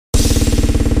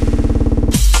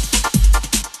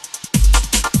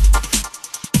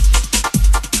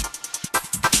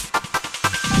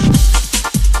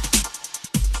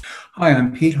Hi,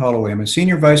 I'm Pete Holloway. I'm a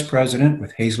Senior Vice President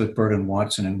with Hazlett, Bird and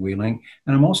Watson in Wheeling,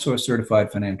 and I'm also a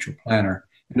certified financial planner.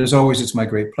 And as always, it's my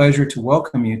great pleasure to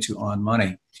welcome you to On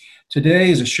Money.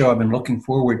 Today is a show I've been looking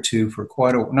forward to for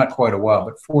not quite a while,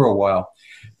 but for a while.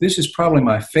 This is probably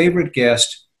my favorite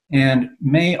guest and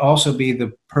may also be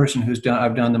the person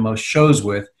I've done the most shows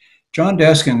with. John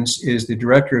Deskins is the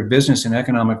Director of Business and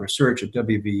Economic Research at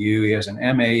WVU. He has an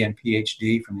MA and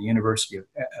PhD from the University of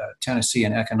Tennessee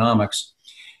in economics.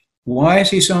 Why is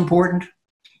he so important?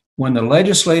 When the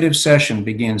legislative session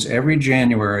begins every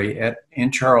January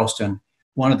in Charleston,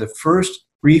 one of the first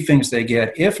briefings they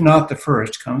get, if not the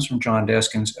first, comes from John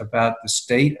Deskins about the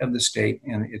state of the state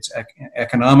and its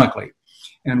economically.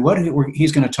 And what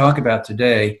he's going to talk about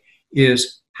today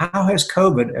is how has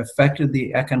COVID affected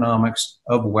the economics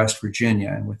of West Virginia?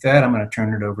 And with that, I'm going to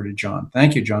turn it over to John.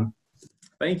 Thank you, John.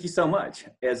 Thank you so much.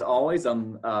 As always,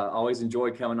 I'm always enjoy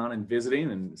coming on and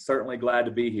visiting, and certainly glad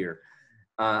to be here.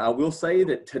 I will say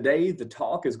that today the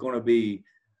talk is going to be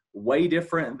way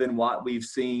different than what we've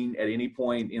seen at any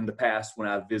point in the past when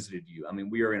I've visited you. I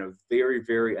mean, we are in a very,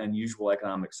 very unusual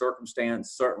economic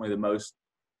circumstance, certainly the most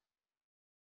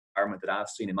environment that I've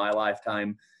seen in my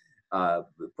lifetime.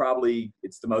 Probably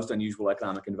it's the most unusual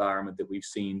economic environment that we've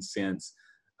seen since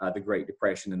the Great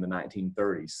Depression in the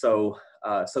 1930s. So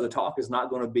the talk is not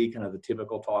going to be kind of the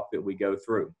typical talk that we go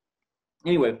through.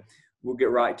 Anyway, we'll get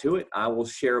right to it. I will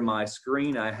share my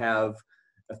screen. I have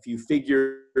a few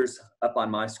figures up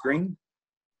on my screen.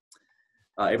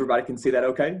 Everybody can see that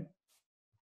okay?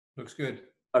 Looks good.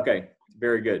 Okay,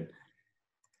 very good.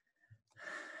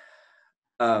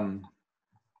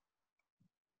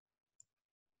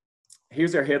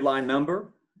 Here's our headline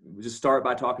number. We'll just start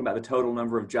by talking about the total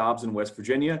number of jobs in West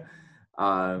Virginia.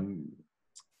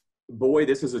 Boy,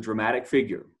 this is a dramatic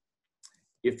figure.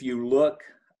 If you look,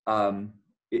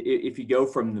 if you go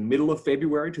from the middle of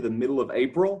February to the middle of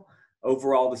April,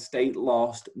 overall the state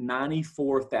lost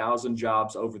 94,000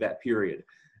 jobs over that period.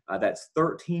 That's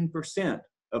 13%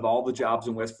 of all the jobs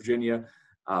in West Virginia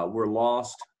were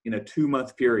lost in a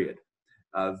 2-month period.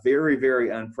 Very, very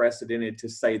unprecedented to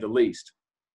say the least.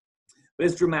 But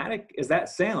as dramatic as that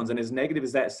sounds and as negative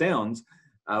as that sounds,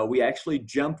 we actually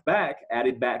jumped back,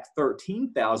 added back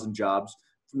 13,000 jobs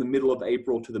from the middle of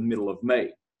April to the middle of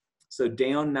May. So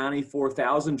down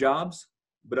 94,000 jobs,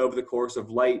 but over the course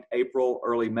of late April,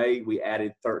 early May, we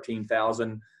added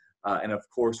 13,000. And of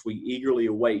course, we eagerly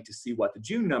await to see what the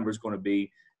June number is going to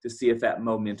be to see if that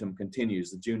momentum continues.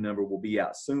 The June number will be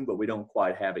out soon, but we don't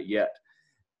quite have it yet.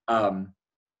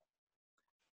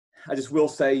 I just will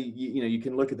say, you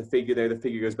can look at the figure there. The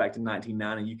figure goes back to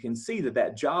 1990. You can see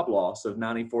that job loss of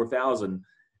 94,000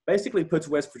 basically puts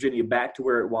West Virginia back to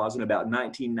where it was in about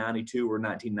 1992 or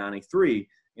 1993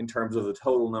 in terms of the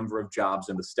total number of jobs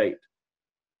in the state.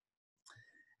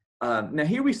 Now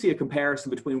here we see a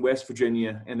comparison between West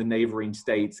Virginia and the neighboring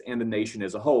states and the nation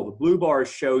as a whole. The blue bars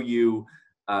show you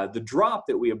the drop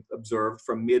that we observed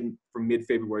from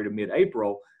mid-February to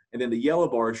mid-April, and then the yellow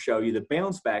bars show you the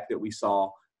bounce back that we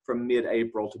saw from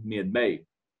mid-April to mid-May.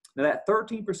 Now that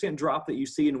 13% drop that you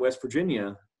see in West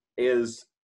Virginia is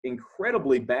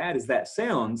incredibly bad as that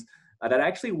sounds. That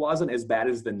actually wasn't as bad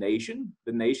as the nation.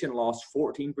 The nation lost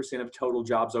 14% of total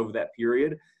jobs over that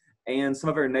period. And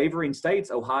some of our neighboring states,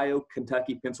 Ohio,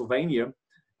 Kentucky, Pennsylvania,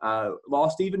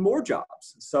 lost even more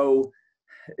jobs. So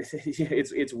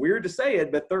it's weird to say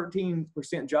it, but 13%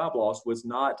 job loss was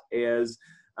not as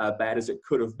bad as it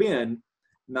could have been,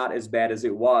 not as bad as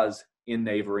it was in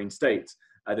neighboring states.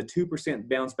 The 2%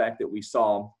 bounce back that we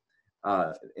saw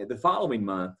the following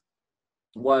month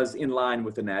was in line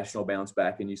with the national bounce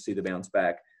back, and you see the bounce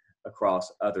back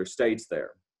across other states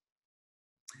there.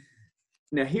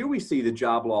 Now here we see the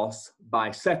job loss by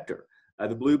sector.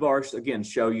 The blue bars again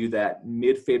show you that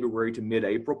mid-February to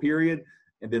mid-April period,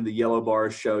 and then the yellow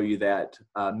bars show you that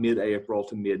mid-April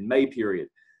to mid-May period.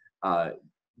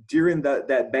 During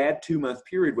that bad 2-month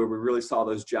period where we really saw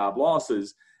those job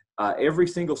losses, every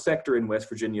single sector in West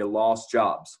Virginia lost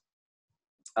jobs.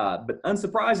 But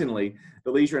unsurprisingly,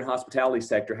 the leisure and hospitality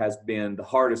sector has been the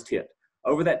hardest hit.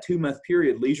 Over that 2-month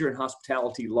period, leisure and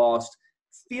hospitality lost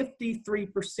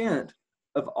 53%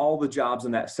 of all the jobs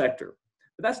in that sector.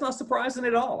 But that's not surprising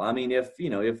at all. I mean, if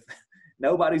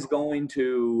nobody's going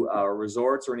to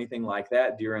resorts or anything like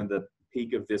that during the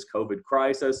peak of this COVID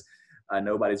crisis,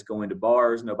 nobody's going to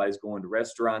bars, nobody's going to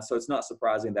restaurants. So it's not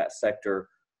surprising that sector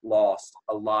lost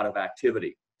a lot of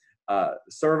activity.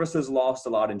 Services lost a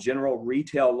lot in general.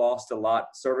 Retail lost a lot.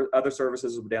 Other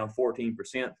services were down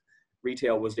 14%.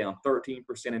 Retail was down 13%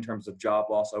 in terms of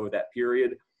job loss over that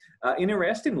period.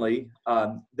 Interestingly,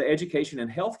 the education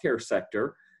and healthcare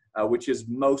sector, which is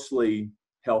mostly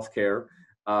healthcare,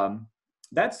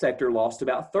 that sector lost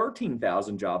about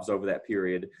 13,000 jobs over that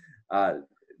period.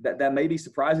 That may be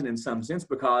surprising in some sense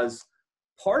because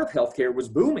part of healthcare was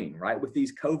booming, right? With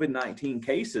these COVID-19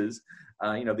 cases,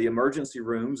 the emergency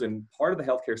rooms and part of the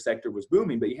healthcare sector was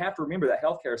booming. But you have to remember that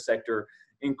healthcare sector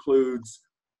includes,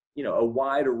 a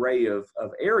wide array of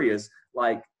areas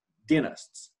like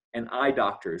dentists and eye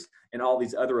doctors and all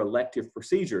these other elective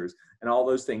procedures, and all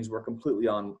those things were completely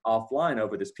offline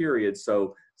over this period.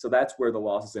 So that's where the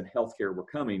losses in healthcare were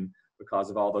coming,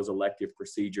 because of all those elective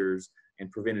procedures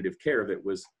and preventative care that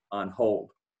was on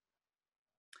hold.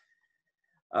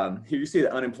 Here you see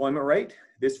the unemployment rate.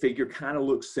 This figure kind of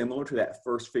looks similar to that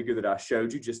first figure that I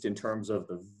showed you, just in terms of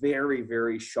the very,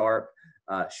 very sharp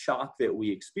shock that we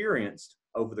experienced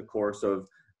over the course of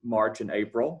March and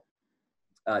April.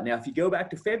 Now, if you go back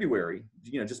to February,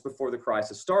 just before the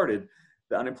crisis started,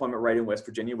 the unemployment rate in West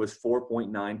Virginia was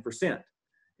 4.9%.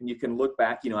 And you can look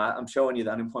back, I'm showing you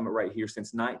the unemployment rate here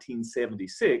since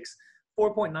 1976.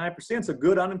 4.9% is a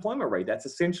good unemployment rate. That's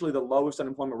essentially the lowest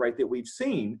unemployment rate that we've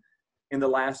seen in the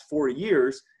last 40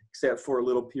 years, except for a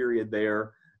little period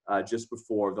there just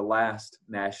before the last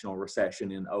national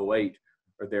recession in 08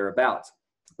 or thereabouts.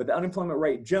 But the unemployment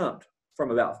rate jumped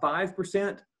from about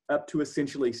 5% up to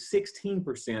essentially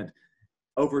 16%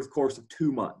 over the course of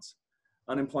 2 months.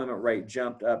 Unemployment rate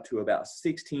jumped up to about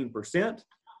 16%.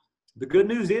 The good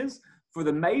news is, for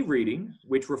the May reading,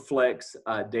 which reflects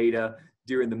data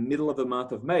during the middle of the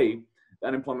month of May, the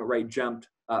unemployment rate jumped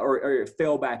or it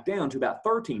fell back down to about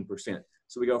 13%.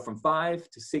 So we go from 5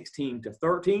 to 16 to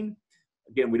 13.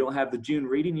 Again, we don't have the June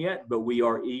reading yet, but we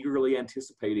are eagerly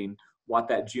anticipating what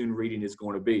that June reading is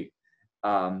going to be.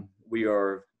 We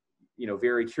are,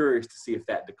 very curious to see if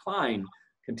that decline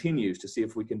continues, to see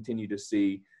if we continue to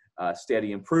see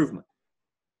steady improvement.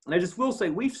 And I just will say,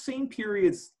 we've seen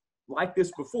periods like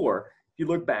this before. If you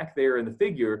look back there in the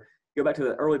figure, go back to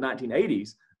the early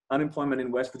 1980s, unemployment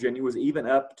in West Virginia was even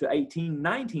up to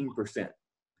 18-19%.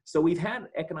 So we've had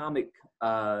economic,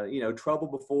 trouble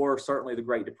before. Certainly the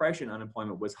Great Depression,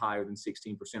 unemployment was higher than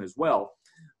 16% as well.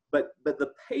 But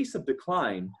the pace of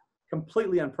decline,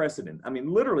 completely unprecedented. I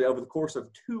mean, literally over the course of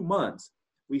 2 months,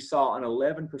 we saw an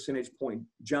 11 percentage point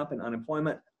jump in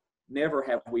unemployment. Never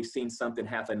have we seen something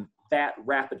happen that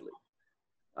rapidly.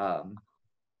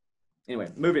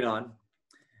 Anyway, moving on.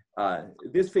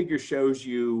 This figure shows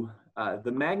you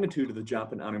the magnitude of the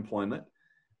jump in unemployment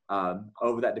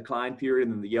over that decline period,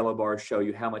 and then the yellow bars show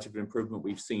you how much of an improvement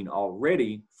we've seen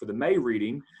already for the May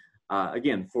reading,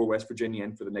 again, for West Virginia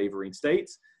and for the neighboring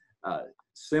states.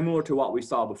 Similar to what we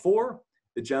saw before,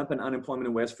 the jump in unemployment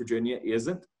in West Virginia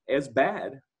isn't as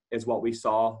bad as what we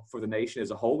saw for the nation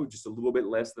as a whole, just a little bit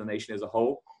less than the nation as a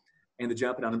whole. And the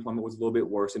jump in unemployment was a little bit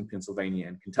worse in Pennsylvania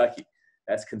and Kentucky.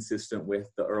 That's consistent with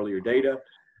the earlier data.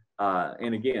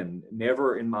 And again,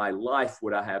 never in my life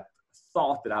would I have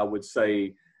thought that I would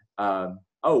say,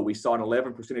 we saw an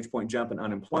 11 percentage point jump in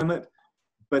unemployment,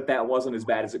 but that wasn't as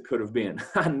bad as it could have been.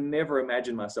 I never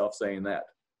imagined myself saying that.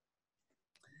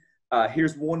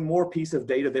 Here's one more piece of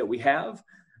data that we have,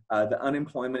 the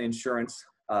unemployment insurance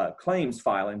claims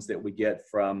filings that we get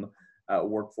from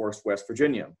Workforce West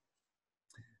Virginia.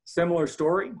 Similar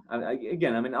story.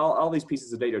 Again, all these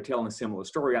pieces of data are telling a similar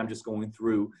story. I'm just going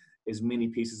through as many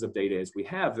pieces of data as we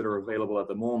have that are available at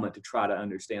the moment to try to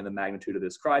understand the magnitude of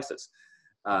this crisis.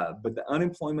 But the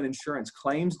unemployment insurance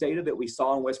claims data that we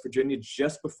saw in West Virginia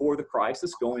just before the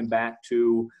crisis, going back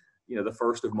to the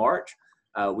 1st of March,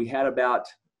 we had about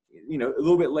a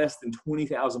little bit less than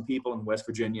 20,000 people in West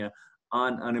Virginia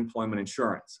on unemployment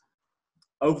insurance.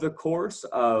 Over the course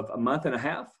of a month and a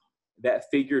half, that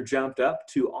figure jumped up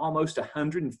to almost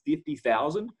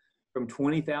 150,000, from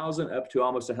 20,000 up to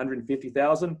almost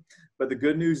 150,000. But the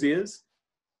good news is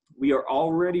we are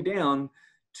already down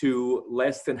to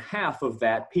less than half of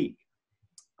that peak.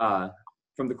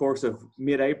 From the course of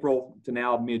mid-April to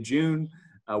now mid-June,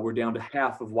 we're down to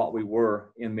half of what we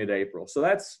were in mid-April. So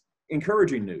that's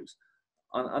encouraging news.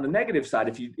 On the negative side,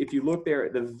 if you look there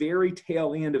at the very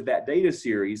tail end of that data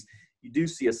series, you do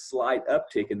see a slight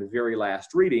uptick in the very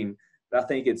last reading, but I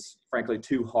think it's frankly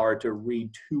too hard to read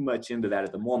too much into that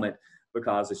at the moment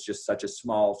because it's just such a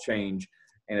small change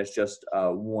and it's just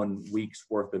 1 week's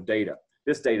worth of data.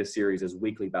 This data series is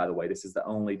weekly, by the way. This is the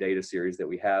only data series that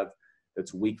we have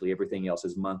that's weekly. Everything else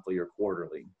is monthly or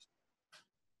quarterly.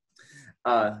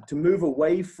 To move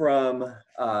away from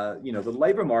the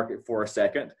labor market for a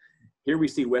second, here we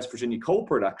see West Virginia coal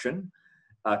production.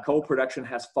 Coal production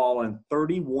has fallen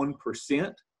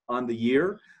 31% on the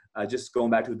year. Just going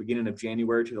back to the beginning of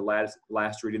January to the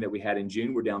last reading that we had in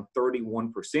June, we're down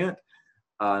 31%.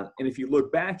 And if you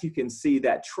look back, you can see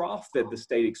that trough that the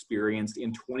state experienced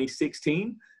in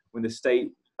 2016 when the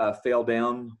state fell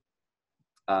down,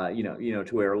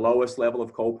 to our lowest level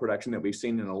of coal production that we've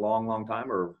seen in a long, long time,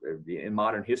 or in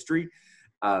modern history.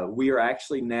 We are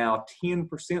actually now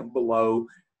 10% below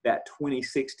that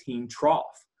 2016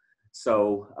 trough.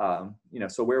 So,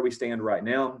 so where we stand right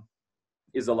now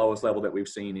is the lowest level that we've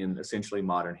seen in essentially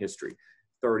modern history,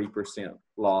 30%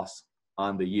 loss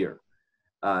on the year.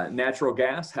 Natural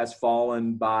gas has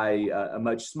fallen by a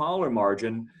much smaller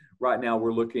margin. Right now,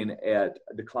 we're looking at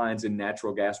declines in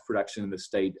natural gas production in the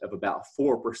state of about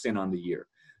 4% on the year.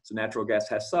 So natural gas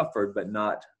has suffered, but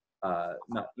not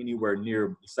anywhere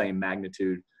near the same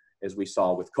magnitude as we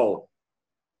saw with coal.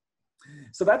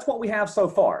 So that's what we have so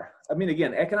far. I mean,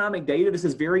 again, economic data, this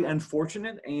is very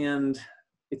unfortunate, and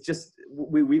it's just,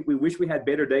 we wish we had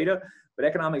better data, but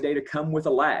economic data come with a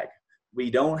lag.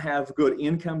 We don't have good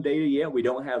income data yet. We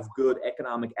don't have good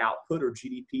economic output or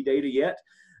GDP data yet.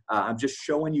 I'm just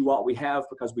showing you what we have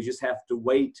because we just have to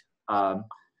wait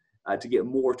to get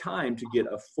more time to get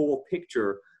a full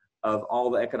picture of all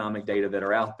the economic data that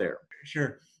are out there.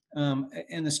 Sure.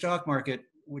 In the stock market,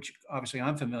 which obviously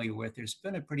I'm familiar with, there's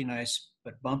been a pretty nice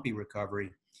but bumpy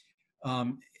recovery.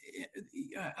 I'm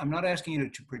not asking you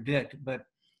to predict, but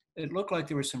it looked like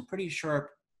there were some pretty sharp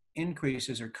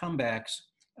increases or comebacks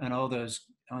on all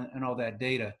that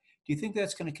data. Do you think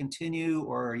that's going to continue,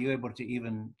 or are you able to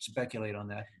even speculate on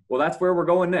that? Well, that's where we're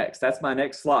going next. That's my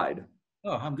next slide.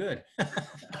 Oh, I'm good.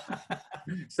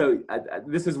 So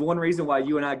this is one reason why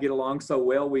you and I get along so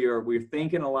well. We're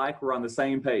thinking alike. We're on the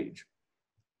same page.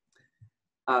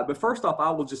 But first off, I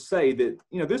will just say that,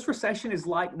 this recession is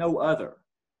like no other,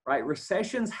 right?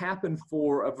 Recessions happen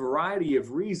for a variety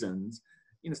of reasons.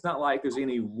 It's not like there's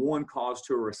any one cause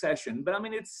to a recession, but I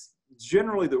mean, it's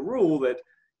generally the rule that,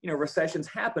 recessions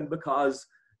happen because,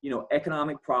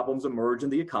 economic problems emerge in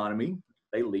the economy.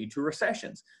 They lead to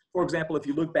recessions. For example, if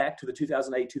you look back to the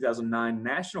 2008-2009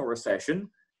 national recession,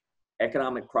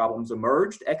 economic problems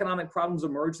emerged. Economic problems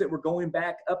emerged that were going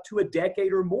back up to a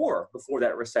decade or more before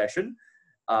that recession.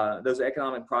 Those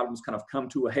economic problems kind of come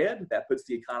to a head. That puts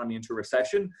the economy into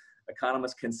recession.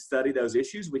 Economists can study those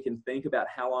issues. We can think about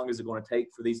how long is it going to take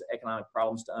for these economic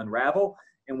problems to unravel,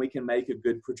 and we can make a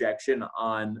good projection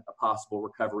on a possible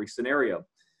recovery scenario.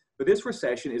 But this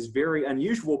recession is very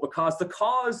unusual because the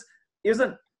cause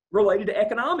isn't related to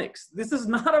economics. This is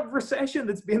not a recession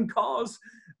that's been caused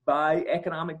by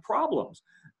economic problems.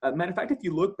 Matter of fact, if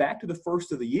you look back to the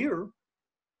first of the year,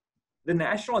 the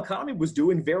national economy was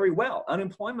doing very well.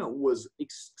 Unemployment was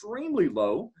extremely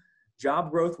low. Job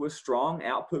growth was strong.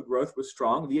 Output growth was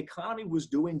strong. The economy was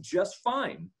doing just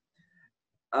fine.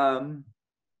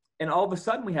 And all of a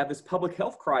sudden, we have this public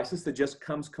health crisis that just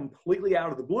comes completely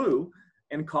out of the blue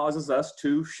and causes us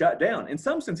to shut down. In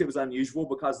some sense, it was unusual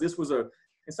because this was a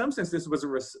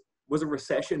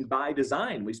recession by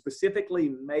design. We specifically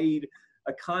made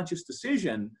a conscious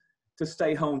decision to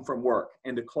stay home from work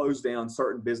and to close down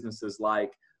certain businesses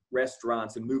like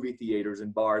restaurants and movie theaters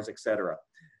and bars, etc.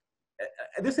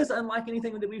 This is unlike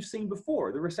anything that we've seen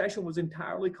before. The recession was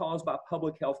entirely caused by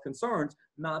public health concerns,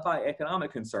 not by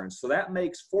economic concerns. So that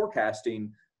makes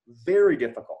forecasting very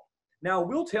difficult. Now,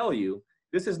 we'll tell you,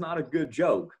 this is not a good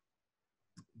joke,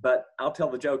 but I'll tell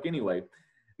the joke anyway.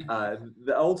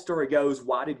 The old story goes,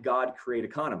 why did God create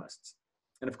economists?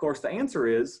 And of course, the answer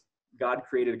is God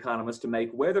created economists to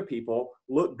make weather people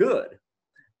look good.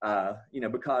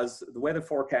 Because the weather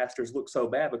forecasters look so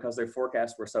bad because their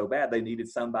forecasts were so bad, they needed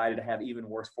somebody to have even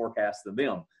worse forecasts than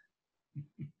them.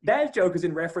 That joke is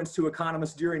in reference to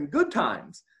economists during good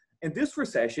times. And this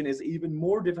recession is even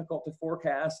more difficult to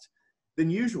forecast than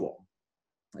usual.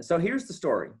 So here's the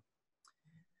story.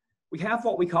 We have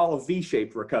what we call a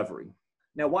V-shaped recovery.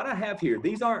 Now, what I have here,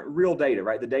 these aren't real data,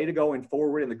 right? The data going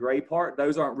forward in the gray part,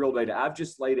 those aren't real data. I've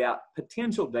just laid out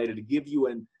potential data to give you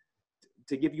an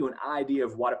idea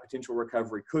of what a potential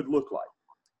recovery could look like.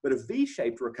 But a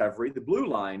V-shaped recovery, the blue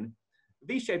line,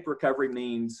 V-shaped recovery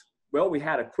means, well, we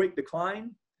had a quick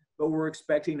decline, but we're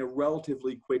expecting a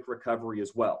relatively quick recovery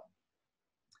as well.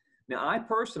 Now, I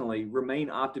personally remain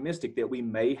optimistic that we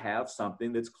may have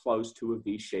something that's close to a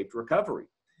V-shaped recovery.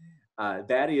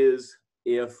 That is,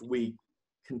 if we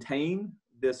contain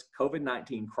this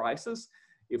COVID-19 crisis,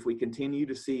 if we continue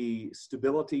to see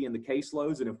stability in the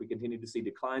caseloads, and if we continue to see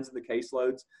declines in the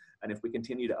caseloads, and if we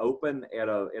continue to open at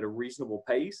a reasonable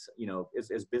pace,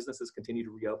 as businesses continue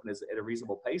to reopen at a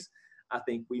reasonable pace, I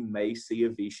think we may see a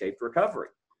V-shaped recovery.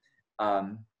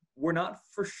 We're not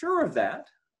for sure of that,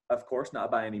 of course, not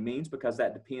by any means, because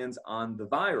that depends on the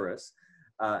virus.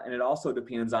 and it also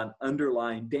depends on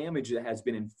underlying damage that has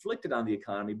been inflicted on the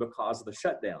economy because of the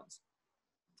shutdowns.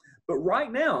 But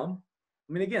right now,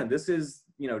 I mean, again, this is,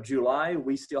 July.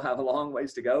 We still have a long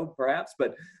ways to go, perhaps,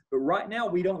 but right now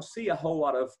we don't see a whole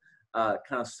lot of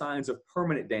kind of signs of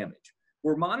permanent damage.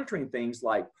 We're monitoring things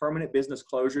like permanent business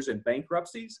closures and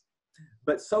bankruptcies,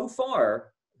 but so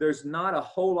far there's not a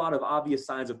whole lot of obvious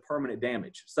signs of permanent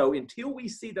damage. So until we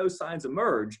see those signs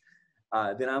emerge,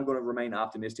 then I'm going to remain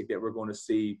optimistic that we're going to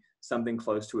see something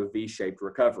close to a V-shaped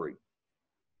recovery.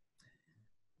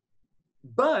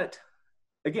 But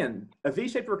again, a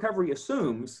V-shaped recovery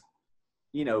assumes,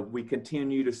 we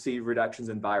continue to see reductions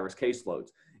in virus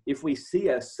caseloads. If we see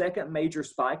a second major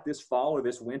spike this fall or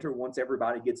this winter, once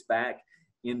everybody gets back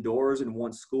indoors and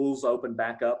once schools open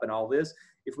back up and all this,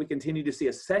 if we continue to see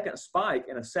a second spike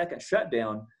and a second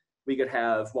shutdown, we could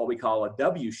have what we call a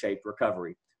W-shaped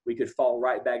recovery. We could fall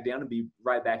right back down and be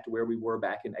right back to where we were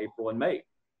back in April and May,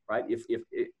 right?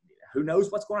 Who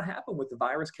knows what's going to happen with the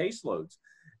virus caseloads?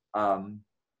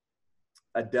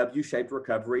 A W-shaped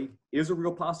recovery is a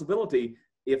real possibility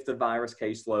if the virus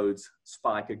caseloads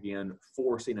spike again,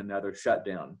 forcing another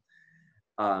shutdown.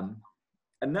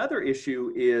 Another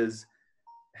issue is,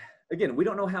 again, we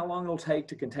don't know how long it'll take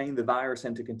to contain the virus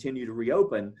and to continue to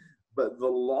reopen, but the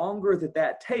longer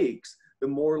that takes, the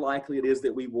more likely it is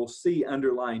that we will see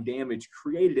underlying damage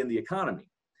created in the economy.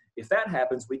 If that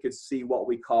happens, we could see what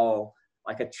we call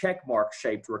like a check mark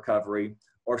shaped recovery,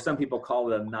 or some people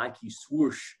call it a Nike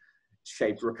swoosh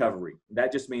shaped recovery.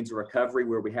 That just means a recovery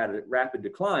where we had a rapid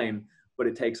decline, but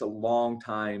it takes a long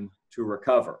time to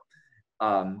recover.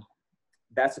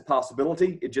 That's a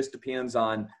possibility. It just depends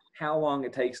on how long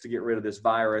it takes to get rid of this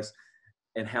virus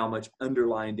and how much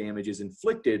underlying damage is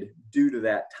inflicted due to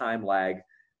that time lag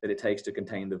that it takes to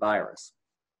contain the virus.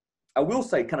 I will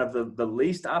say kind of the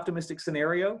least optimistic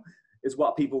scenario is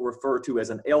what people refer to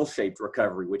as an L-shaped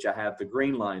recovery, which I have the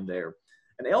green line there.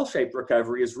 An L-shaped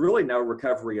recovery is really no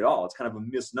recovery at all. It's kind of a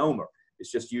misnomer.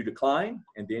 It's just you decline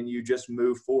and then you just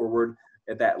move forward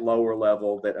at that lower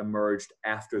level that emerged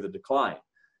after the decline.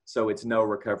 So it's no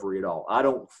recovery at all. I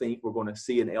don't think we're going to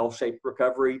see an L-shaped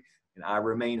recovery, and I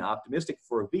remain optimistic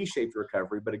for a V-shaped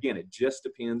recovery. But again, it just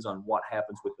depends on what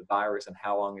happens with the virus and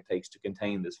how long it takes to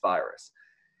contain this virus.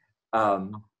 I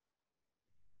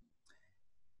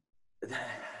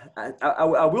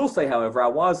will say, however, I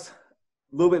was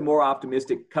a little bit more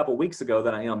optimistic a couple weeks ago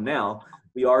than I am now.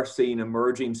 We are seeing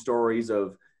emerging stories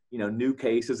of new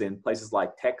cases in places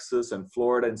like Texas and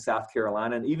Florida and South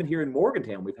Carolina, and even here in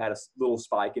Morgantown, we've had a little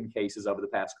spike in cases over the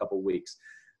past couple of weeks.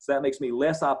 So that makes me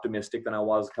less optimistic than I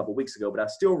was a couple of weeks ago, but I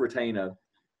still retain a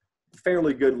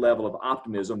fairly good level of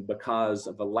optimism because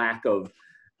of the lack of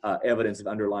evidence of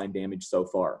underlying damage so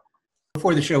far.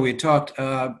 Before the show, we had talked,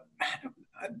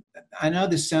 I know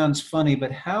this sounds funny,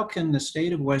 but how can the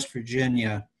state of West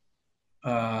Virginia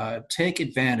take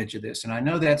advantage of this? And I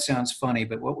know that sounds funny,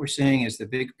 but what we're seeing is the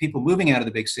big people moving out of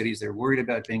the big cities, they're worried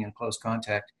about being in close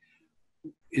contact.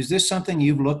 Is this something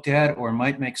you've looked at or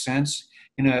might make sense?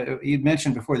 You'd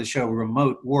mentioned before the show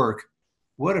remote work.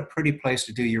 What a pretty place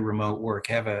to do your remote work.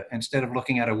 Instead of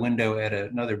looking out a window at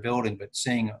another building, but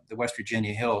seeing the West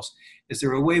Virginia hills. Is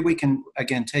there a way we can,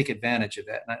 again, take advantage of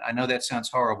that? And I know that sounds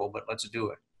horrible, but let's do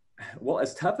it. Well,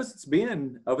 as tough as it's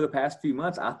been over the past few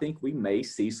months, I think we may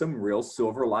see some real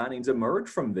silver linings emerge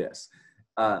from this.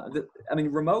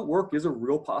 Remote work is a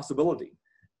real possibility.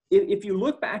 If you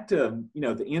look back to,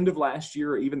 the end of last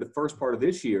year, or even the first part of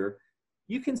this year,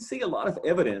 you can see a lot of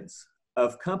evidence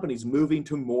of companies moving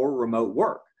to more remote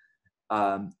work,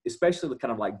 especially the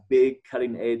kind of like big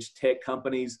cutting edge tech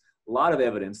companies. A lot of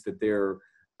evidence that they're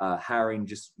hiring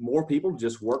just more people to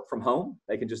just work from home.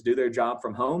 They can just do their job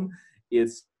from home.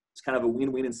 It's kind of a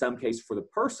win-win in some case for the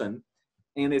person.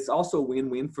 And it's also a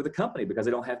win-win for the company because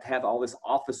they don't have to have all this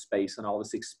office space and all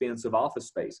this expensive office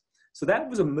space. So that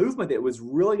was a movement that was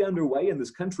really underway in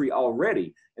this country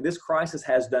already. And this crisis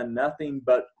has done nothing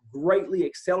but greatly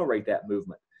accelerate that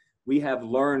movement. We have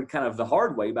learned kind of the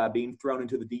hard way by being thrown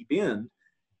into the deep end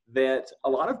that a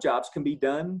lot of jobs can be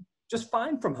done just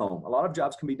fine from home. A lot of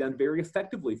jobs can be done very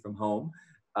effectively from home.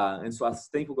 And so I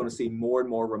think we're going to see more and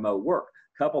more remote work.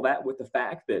 Couple that with the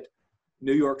fact that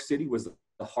New York City was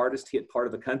the hardest hit part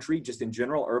of the country. Just in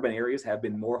general, urban areas have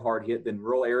been more hard hit than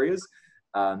rural areas.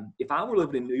 If I were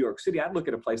living in New York City, I'd look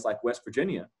at a place like West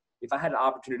Virginia. If I had an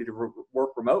opportunity to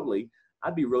work remotely,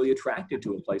 I'd be really attracted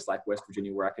to a place like West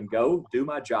Virginia where I can go, do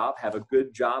my job, have a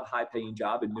good job, high-paying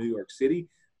job in New York City,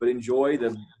 but enjoy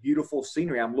the beautiful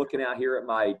scenery. I'm looking out here at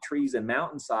my trees and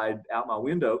mountainside out my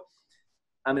window.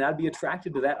 I'd be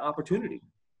attracted to that opportunity.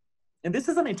 And this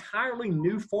is an entirely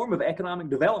new form of economic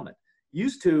development.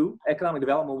 Used to, economic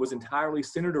development was entirely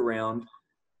centered around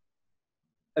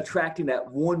attracting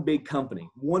that one big company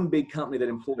that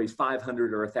employs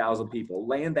 500 or 1,000 people.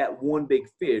 Land that one big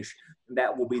fish, and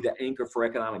that will be the anchor for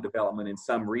economic development in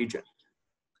some region.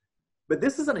 But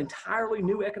this is an entirely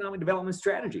new economic development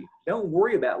strategy. Don't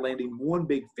worry about landing one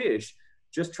big fish.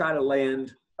 Just try to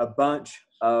land a bunch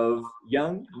of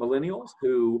young millennials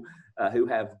who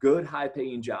have good,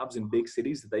 high-paying jobs in big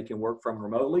cities that they can work from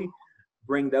remotely.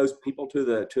 Bring those people to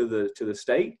the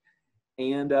state,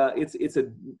 and it's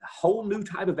a whole new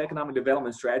type of economic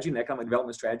development strategy, an economic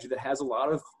development strategy that has a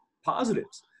lot of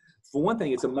positives. For one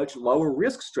thing, it's a much lower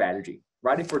risk strategy,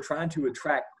 right? If we're trying to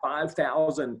attract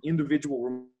 5,000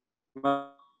 individual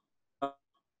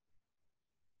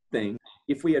thing,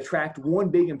 if we attract one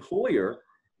big employer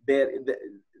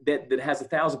that has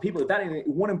 1,000 people, if that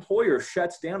one employer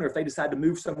shuts down or if they decide to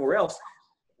move somewhere else,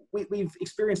 we've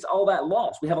experienced all that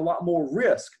loss. We have a lot more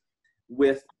risk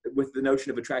with the notion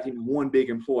of attracting one big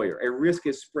employer. A risk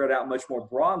is spread out much more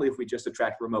broadly if we just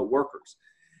attract remote workers.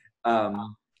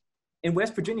 In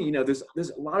West Virginia, there's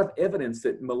a lot of evidence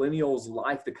that millennials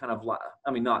like the kind of,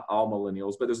 not all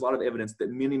millennials, but there's a lot of evidence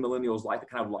that many millennials like the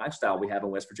kind of lifestyle we have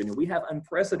in West Virginia. We have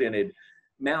unprecedented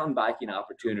mountain biking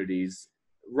opportunities,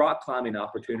 rock climbing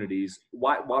opportunities,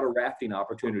 whitewater rafting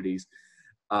opportunities.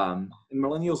 And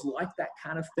millennials like that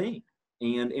kind of thing.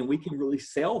 And we can really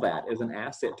sell that as an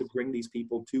asset to bring these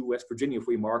people to West Virginia if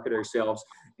we market ourselves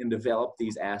and develop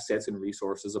these assets and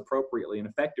resources appropriately and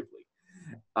effectively.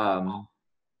 But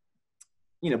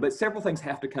several things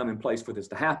have to come in place for this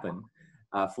to happen.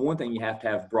 For one thing, you have to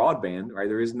have broadband, right?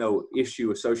 There is no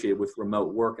issue associated with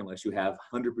remote work unless you have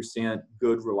 100%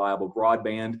 good, reliable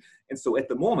broadband. And so at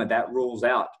the moment, that rules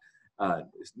out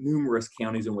numerous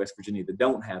counties in West Virginia that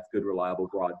don't have good, reliable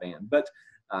broadband. But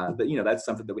that's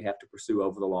something that we have to pursue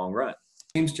over the long run.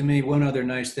 Seems to me one other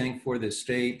nice thing for the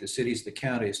state, the cities, the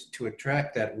counties, to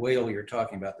attract that whale you're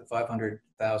talking about, the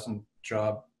 500,000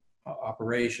 job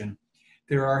operation.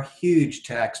 There are huge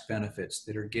tax benefits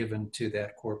that are given to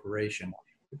that corporation.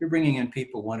 If you're bringing in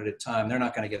people one at a time, they're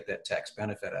not going to get that tax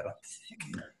benefit, I don't think.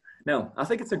 No, I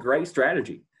think it's a great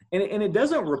strategy. And it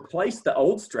doesn't replace the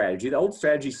old strategy. The old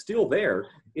strategy is still there.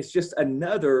 It's just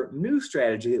another new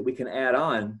strategy that we can add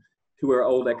on to our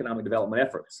old economic development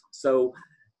efforts. So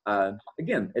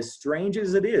again, as strange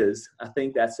as it is, I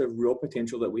think that's a real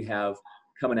potential that we have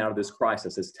coming out of this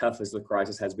crisis, as tough as the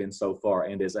crisis has been so far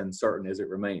and as uncertain as it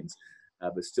remains,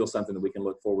 but still something that we can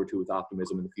look forward to with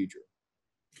optimism in the future.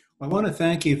 I want to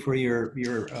thank you for your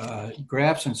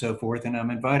graphs and so forth, and I'm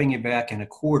inviting you back in a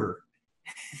quarter.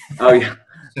 Oh, yeah.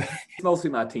 It's mostly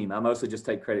my team. I mostly just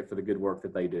take credit for the good work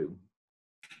that they do.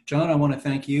 John, I want to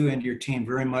thank you and your team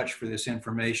very much for this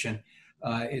information.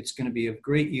 It's going to be of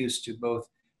great use to both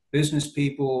business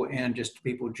people and just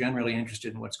people generally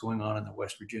interested in what's going on in the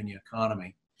West Virginia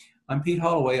economy. I'm Pete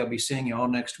Holloway. I'll be seeing you all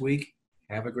next week.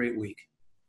 Have a great week.